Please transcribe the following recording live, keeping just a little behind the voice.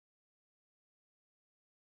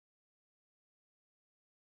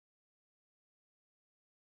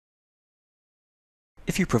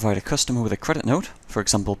If you provide a customer with a credit note, for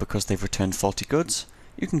example because they've returned faulty goods,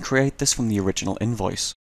 you can create this from the original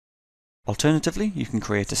invoice. Alternatively, you can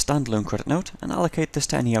create a standalone credit note and allocate this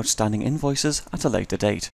to any outstanding invoices at a later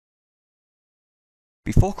date.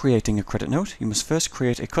 Before creating a credit note, you must first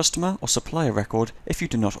create a customer or supplier record if you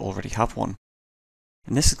do not already have one.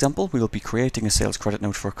 In this example, we will be creating a sales credit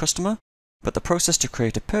note for a customer, but the process to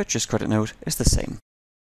create a purchase credit note is the same.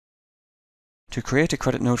 To create a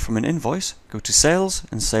credit note from an invoice, go to Sales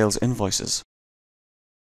and Sales Invoices.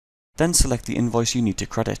 Then select the invoice you need to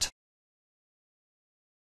credit.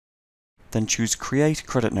 Then choose Create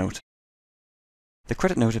Credit Note. The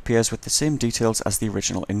credit note appears with the same details as the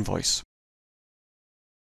original invoice.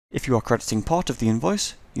 If you are crediting part of the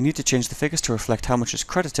invoice, you need to change the figures to reflect how much is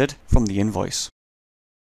credited from the invoice.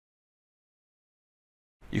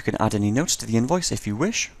 You can add any notes to the invoice if you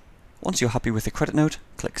wish. Once you're happy with the credit note,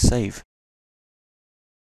 click Save.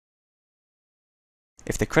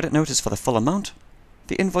 If the credit note is for the full amount,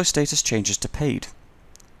 the invoice status changes to Paid.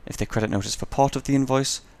 If the credit note is for part of the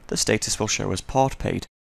invoice, the status will show as Part Paid.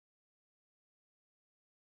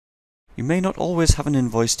 You may not always have an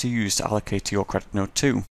invoice to use to allocate to your credit note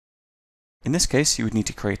to. In this case, you would need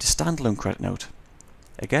to create a standalone credit note.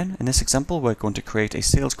 Again, in this example, we're going to create a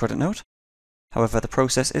sales credit note. However, the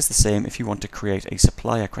process is the same if you want to create a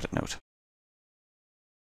supplier credit note.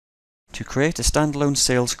 To create a standalone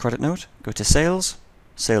sales credit note, go to Sales,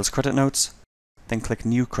 Sales Credit Notes, then click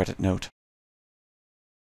New Credit Note.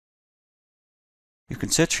 You can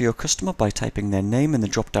search for your customer by typing their name in the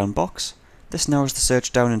drop-down box. This narrows the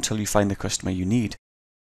search down until you find the customer you need.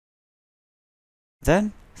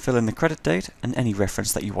 Then, fill in the credit date and any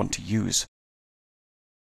reference that you want to use.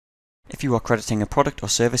 If you are crediting a product or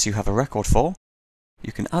service you have a record for,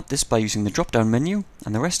 you can add this by using the drop-down menu,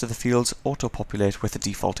 and the rest of the fields auto-populate with the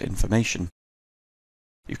default information.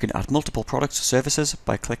 You can add multiple products or services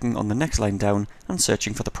by clicking on the next line down and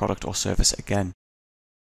searching for the product or service again.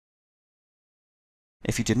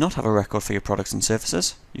 If you did not have a record for your products and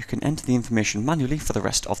services, you can enter the information manually for the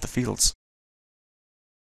rest of the fields.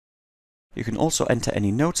 You can also enter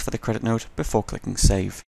any notes for the credit note before clicking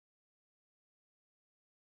Save.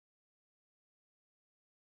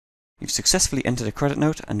 You've successfully entered a credit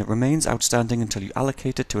note and it remains outstanding until you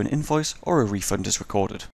allocate it to an invoice or a refund is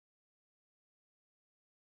recorded.